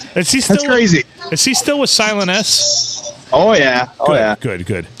 That's crazy. Is he still with Silent S? Oh, yeah. Good.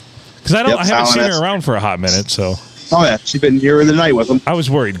 Because I haven't seen her around for a hot minute, so. Oh, yeah. She's been here in the night with him. I was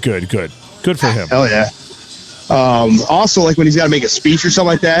worried. Good for him. Hell yeah. Also, like when he's got to make a speech or something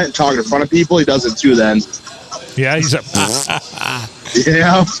like that, and talking in front of people, he does it too then. Yeah, he's a...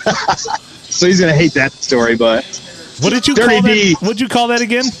 Yeah. So he's going to hate that story, but... What did you call that? What did you call that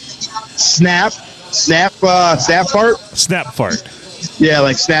again? Snap fart? Snap fart. Yeah,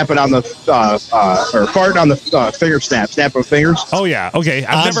 like snapping on the, or farting on the finger snap of fingers. Oh, yeah. Okay.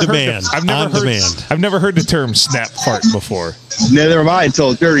 I've never heard the term snap fart before. Neither have I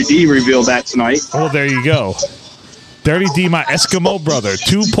until Dirty D revealed that tonight. Oh, there you go. Dirty D, my Eskimo brother.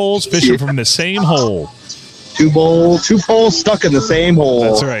 2 poles fishing from the same hole. 2 poles stuck in the same hole.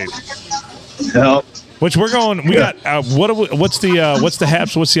 That's right. Yep. Which we're going. We got. What's the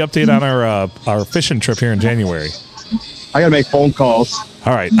haps? What's the update on our fishing trip here in January? I gotta make phone calls.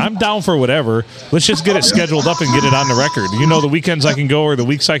 All right, I'm down for whatever. Let's just get it scheduled up and get it on the record. The weekends I can go or the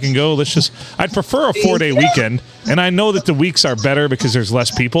weeks I can go. I'd prefer a 4-day weekend, and I know that the weeks are better because there's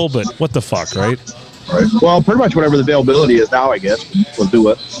less people. But what the fuck, right? Right. Well, pretty much whatever the availability is now, I guess we'll do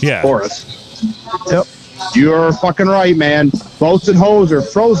it. Yeah. For us. Yep. You're fucking right, man. Boats and hoes are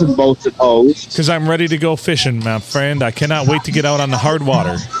frozen boats and hoes. Because I'm ready to go fishing, my friend. I cannot wait to get out on the hard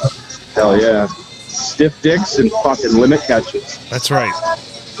water. Hell yeah. Stiff dicks and fucking limit catches. That's right.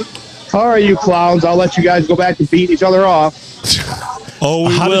 All right, you clowns. I'll let you guys go back and beat each other off. Oh,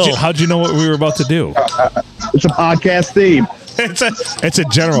 we will. How'd you know what we were about to do? It's a podcast theme. It's a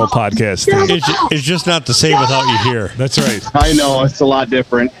general podcast theme. It's just not the same without you here. That's right. I know. It's a lot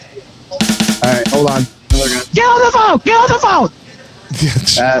different. All right, hold on. Get on the phone!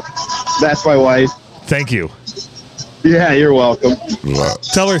 That's my wife. Thank you. Yeah, you're welcome.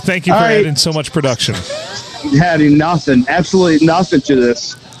 Tell her thank you for adding so much production. Adding nothing, absolutely nothing to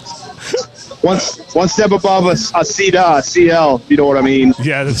this. One step above a CL, if you know what I mean.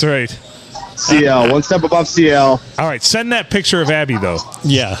 Yeah, that's right. CL, one step above CL. All right, send that picture of Abby, though.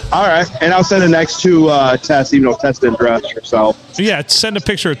 Yeah. All right, and I'll send the next two Tess, even though Tess didn't dress herself. Yeah, send a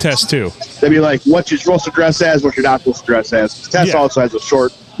picture of Tess, too. They'd be like, what you're supposed to dress as, what you're not supposed to dress as. Tess also has a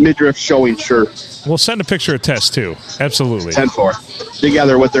short midriff showing shirt. We'll send a picture of Tess, too. Absolutely. 10-4.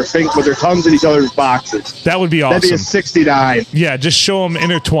 Together with their tongues in each other's boxes. That would be awesome. That'd be a 69. Yeah, just show them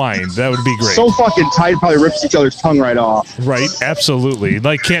intertwined. That would be great. So fucking tight, probably rips each other's tongue right off. Right, absolutely.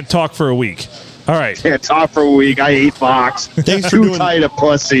 Like, can't talk for a week. All right. Can't talk for a week. I hate Fox. Thanks for Too doing tight a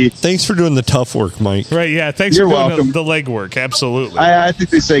pussy. Thanks for doing the tough work, Mike. Right, yeah. Thanks You're for doing welcome. the leg work. Absolutely. I think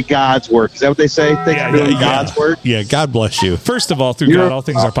they say God's work. Is that what they say? Thanks for doing God's work? Yeah, God bless you. First of all, through God, all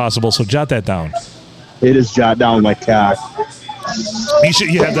things are possible, so jot that down. It is jot down my cock.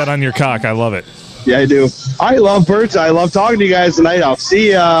 You have that on your cock. I love it. Yeah, I do. I love birds. I love talking to you guys tonight. I'll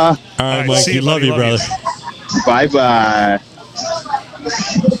see ya. All right, Mike. See you, Love buddy. you, brother. Bye-bye.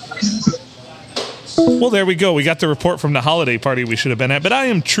 Well, there we go. We got the report from the holiday party we should have been at. But I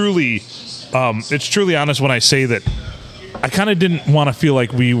am truly, it's truly honest when I say that I kind of didn't want to feel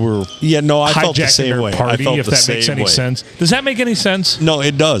like we were I felt the hijacking same their way. party, I felt if the that same makes any way. sense. Does that make any sense? No,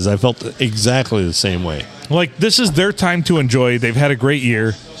 it does. I felt exactly the same way. Like, this is their time to enjoy. They've had a great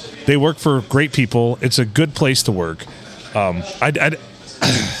year. They work for great people. It's a good place to work. I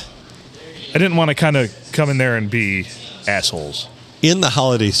didn't want to kind of come in there and be assholes. In the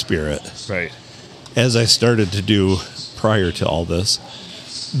holiday spirit, Right. as I started to do prior to all this,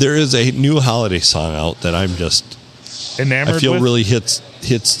 there is a new holiday song out that I'm just Enamored I feel with? really hits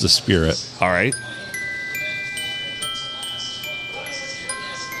the spirit. All right.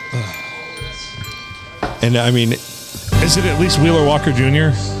 And I mean, Is it at least Wheeler Walker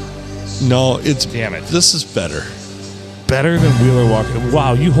Jr.? no, it's Damn it. This is better. Better than Wheeler Walker.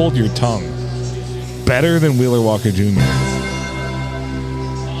 Wow, you hold your tongue. Better than Wheeler Walker Jr.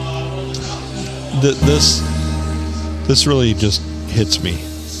 This really just hits me.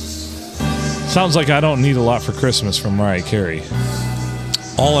 Sounds like I don't need a lot for Christmas from Mariah Carey.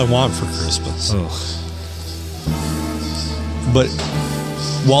 All I want for Christmas. Ugh. But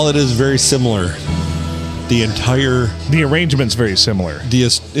while it is very similar, the arrangement's very similar. The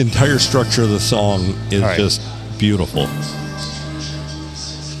entire structure of the song is right. just beautiful.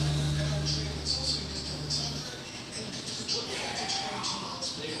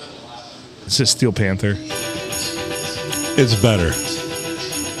 Is this Steel Panther? It's better.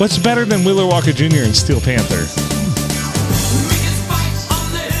 What's better than Wheeler Walker Jr. and Steel Panther?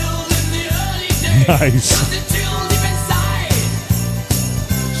 Nice.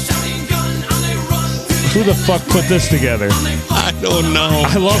 Who the fuck put this together? I don't know.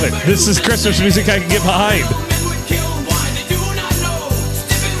 I love it. This is Christmas music I can get behind.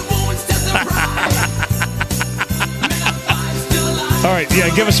 All right, yeah,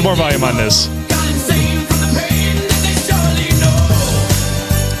 give us some more volume on this.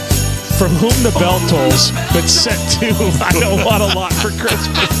 For whom the bell tolls, but set to, I don't want a lot for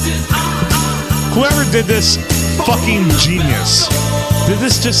Christmas. Whoever did this, fucking genius. Did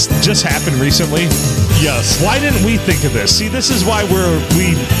this just happen recently? Yes. Why didn't we think of this? See, this is why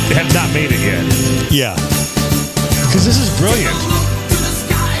we have not made it yet. Yeah. Because this is brilliant.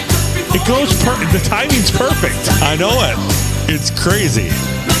 It goes the timing's perfect. I know it. It's crazy.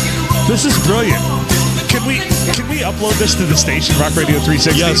 This is brilliant. Can we upload this to the station, Rock Radio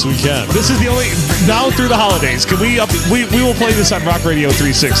 360? Yes, we can. This is the only now through the holidays. Can we we will play this on Rock Radio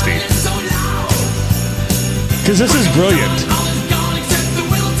 360 because this is brilliant.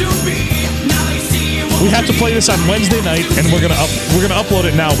 We have to play this on Wednesday night, and we're gonna upload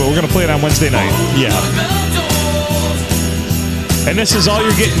it now, but we're gonna play it on Wednesday night. Yeah. And this is all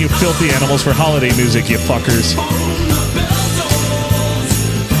you're getting, you filthy animals, for holiday music, you fuckers.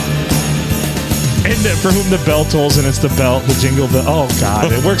 And for whom the bell tolls, and it's the bell, the jingle bell. Oh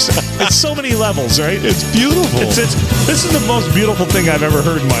God, it works. It's so many levels, right? It's beautiful. This is the most beautiful thing I've ever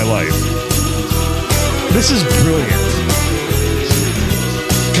heard in my life. This is brilliant.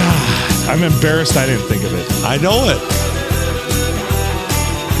 God, I'm embarrassed I didn't think of it. I know it.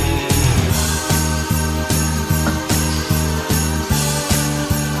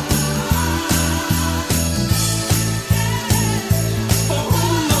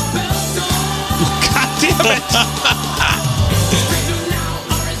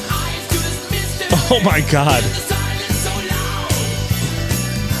 Oh my God.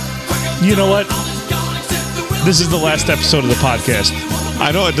 You know what? This is the last episode of the podcast.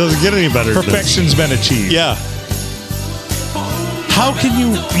 I know, it doesn't get any better. Perfection's been achieved. Yeah. How can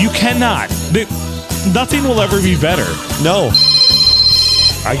you cannot. Nothing will ever be better. No.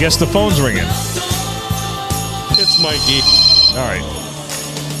 I guess the phone's ringing. It's Mikey. All right.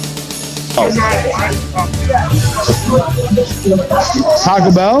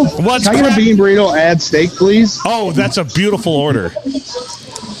 Taco Bell? What's Can I get a bean burrito, add steak, please? Oh, that's a beautiful order.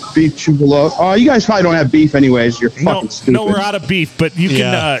 Beef chupalo. Oh, you guys probably don't have beef anyways. You're fucking stupid. No, we're out of beef, but you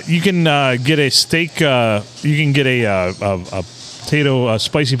can get a steak. You can get a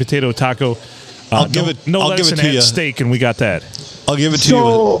spicy potato taco. I'll give it to you. Steak, and we got that. I'll give it to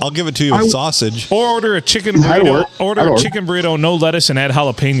you. I'll give it to you with sausage. Or order a chicken burrito. Order a chicken burrito, no lettuce, and add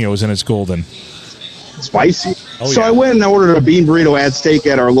jalapenos, and it's golden. Spicy. Oh, I went and I ordered a bean burrito, add steak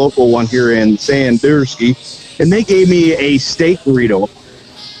at our local one here in Sandusky, and they gave me a steak burrito.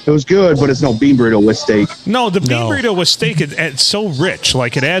 It was good, but it's no bean burrito with steak. No, the bean burrito with steak, it's so rich.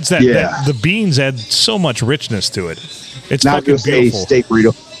 Like, it adds that the beans add so much richness to it. It's not fucking just beautiful. a steak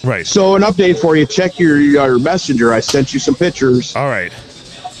burrito. Right. So an update for you. Check your messenger. I sent you some pictures. All right.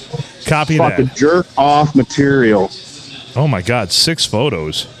 Copy that. Fucking jerk off material. Oh my God, 6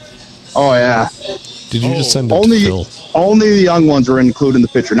 photos. Oh yeah. Did you just send it to Phil? Only the young ones are included in the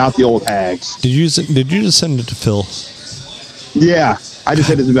picture, not the old hags. Did you just send it to Phil? Yeah, I just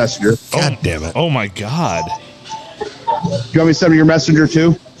hit it to the messenger. God damn it. Oh my God. Do you want me to send me your messenger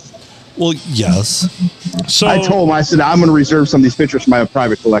too? Well, yes. So I told him, I said, I'm going to reserve some of these pictures for my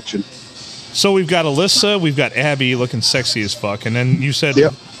private collection. So we've got Alyssa, we've got Abby looking sexy as fuck, and then you said,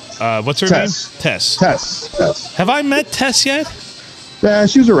 what's her name? Tess. Tess. Have I met Tess yet? Yeah,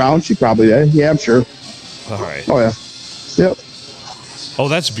 she was around. She probably did. Yeah, I'm sure. All right. Oh, yeah. Yep. Oh,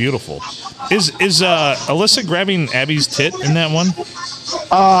 that's beautiful. Is Alyssa grabbing Abby's tit in that one?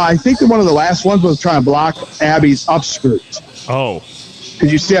 I think that one of the last ones was trying to block Abby's upskirt. Oh.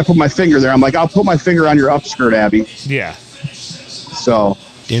 Because you see I put my finger there. I'm like, I'll put my finger on your upskirt, Abby. Yeah. So,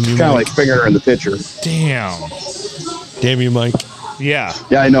 kind of like finger her in the picture. Damn. Damn you, Mike. Yeah.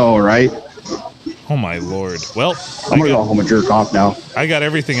 Yeah, I know, right? Oh, my Lord. Well, I'm going to go home and jerk off now. I got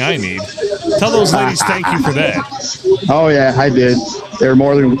everything I need. Tell those ladies thank you for that. Oh, yeah, I did. They're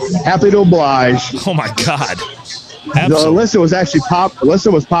more than happy to oblige. Oh, my God. Alyssa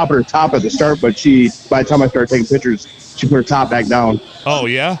was popping her top at the start, but by the time I started taking pictures, she put her top back down. Oh,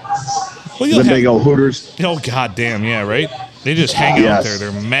 yeah? Well, the big old hooters. Oh, goddamn, yeah, right? They just hang out there.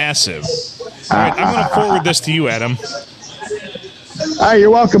 They're massive. All right, I'm going to forward this to you, Adam. All right, you're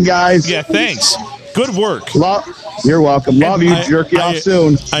welcome, guys. Yeah, thanks. Good work. You're welcome. Love you. Jerk you off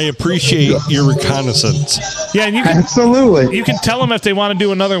soon. I appreciate your reconnaissance. Yeah, and you can, absolutely. You can tell them if they want to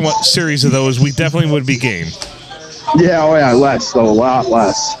do another series of those. We definitely would be game. Yeah, a lot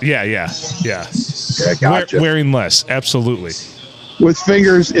less. Yeah. Yeah, gotcha. Wearing less, absolutely. With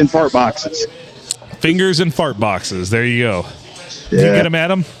fingers in fart boxes. Fingers in fart boxes. There you go. Yeah. Did you get them,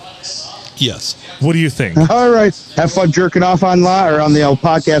 Adam? Yes. What do you think? All right. Have fun jerking off online or on the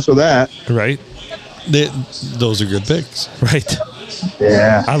podcast with that. Right. Those are good picks. Right.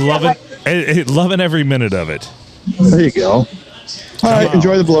 Yeah. I love it. Loving every minute of it. There you go. All right,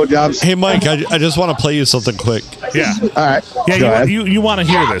 enjoy the blowjobs. Hey, Mike, I just want to play you something quick. Yeah. All right. Yeah, you want to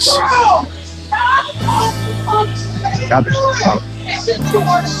hear this.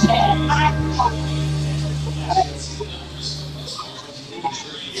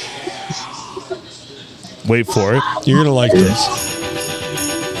 Wait for it. You're going to like this.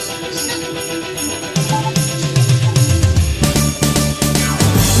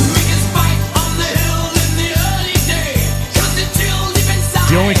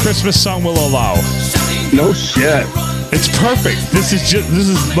 The only Christmas song we'll allow. No shit. It's perfect. This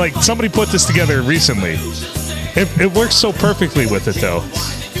is like somebody put this together recently. It works so perfectly with it though.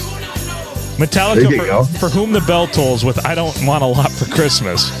 Metallica for Whom the Bell Tolls with I Don't Want a Lot for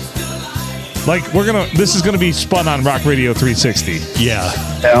Christmas. Like this is gonna be spun on Rock Radio 360. Yeah.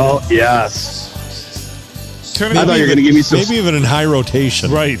 Hell yes. Turn it I thought you were gonna give me some maybe even in high rotation.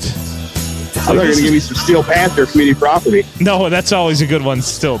 Right. I thought you were going to give me some Steel Panther community property. No, that's always a good one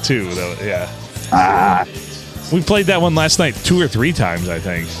still, too, though. Yeah. We played that one last night 2 or 3 times, I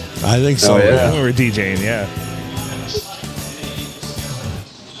think. I think so. Oh, yeah. We were DJing, yeah.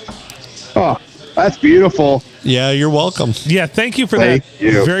 Oh, that's beautiful. Yeah, you're welcome. Yeah, thank you for that.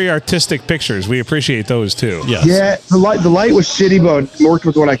 Very artistic pictures. We appreciate those, too. Yes. Yeah, the light was shitty, but worked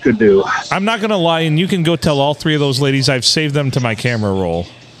with what I could do. I'm not going to lie, and you can go tell all 3 of those ladies I've saved them to my camera roll.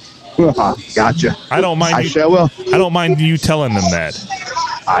 Gotcha. I don't mind. I will. I don't mind you telling them that.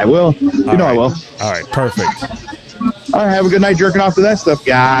 I will. I will. All right. Perfect. All right. Have a good night jerking off to that stuff,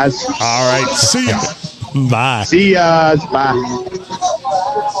 guys. All right. See ya. Bye. See ya. Bye.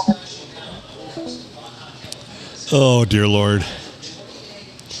 Oh, dear Lord.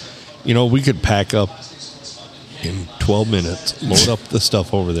 You know, we could pack up in 12 minutes, load up the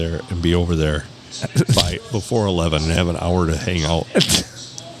stuff over there, and be over there before 11 and have an hour to hang out.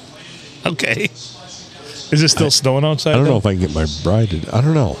 Okay. Is it still snowing outside? I don't know if I can get my bride to... I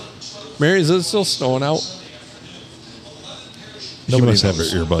don't know. Mary, is it still snowing out? She must have her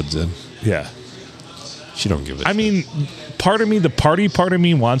earbuds in. Yeah. She don't give it. I mean, the party part of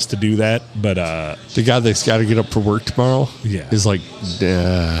me wants to do that, but the guy that's got to get up for work tomorrow, is like,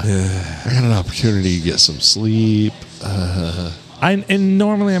 I got an opportunity to get some sleep. And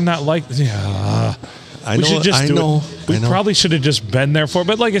normally I'm not like, we should just do it. We probably should have just been there for it.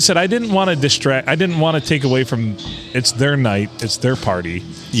 But like I said, I didn't want to distract. I didn't want to take away from. It's their night. It's their party.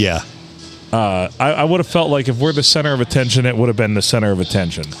 Yeah. I would have felt like if we're the center of attention, it would have been the center of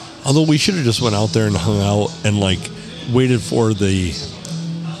attention. Although we should have just went out there and hung out and like waited for the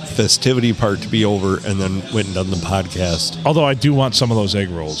festivity part to be over and then went and done the podcast. Although I do want some of those egg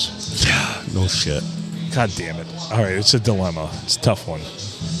rolls. Yeah, no shit. God damn it. All right, it's a dilemma. It's a tough one.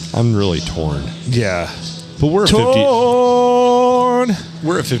 I'm really torn. Yeah. But we're torn.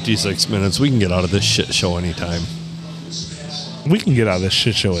 We're at 56 minutes. We can get out of this shit show anytime. We can get out of this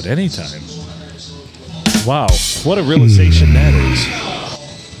shit show at any time. Wow, what a realization that is.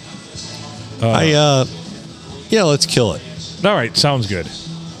 Let's kill it. All right, sounds good.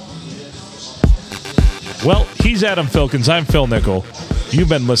 Well, he's Adam Filkins. I'm Phil Nickel. You've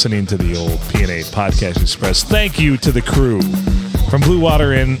been listening to the old P&A Podcast Express. Thank you to the crew from Blue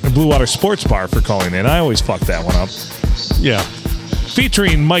Water Sports Bar for calling in. I always fuck that one up. Yeah.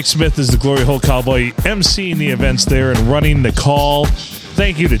 Featuring Mike Smith as the Glory Hole Cowboy, emceeing the events there and running the call.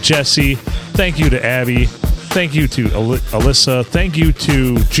 Thank you to Jesse. Thank you to Abby. Thank you to Alyssa. Thank you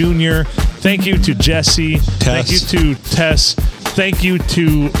to Junior. Thank you to Jesse. Tess. Thank you to Tess. Thank you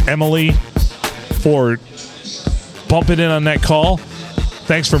to Emily for bumping in on that call.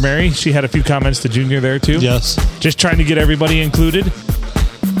 Thanks for Mary. She had a few comments to Junior there too. Yes. Just trying to get everybody included.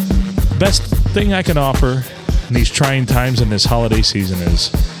 Best thing I can offer in these trying times in this holiday season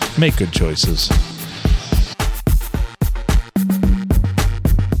is make good choices.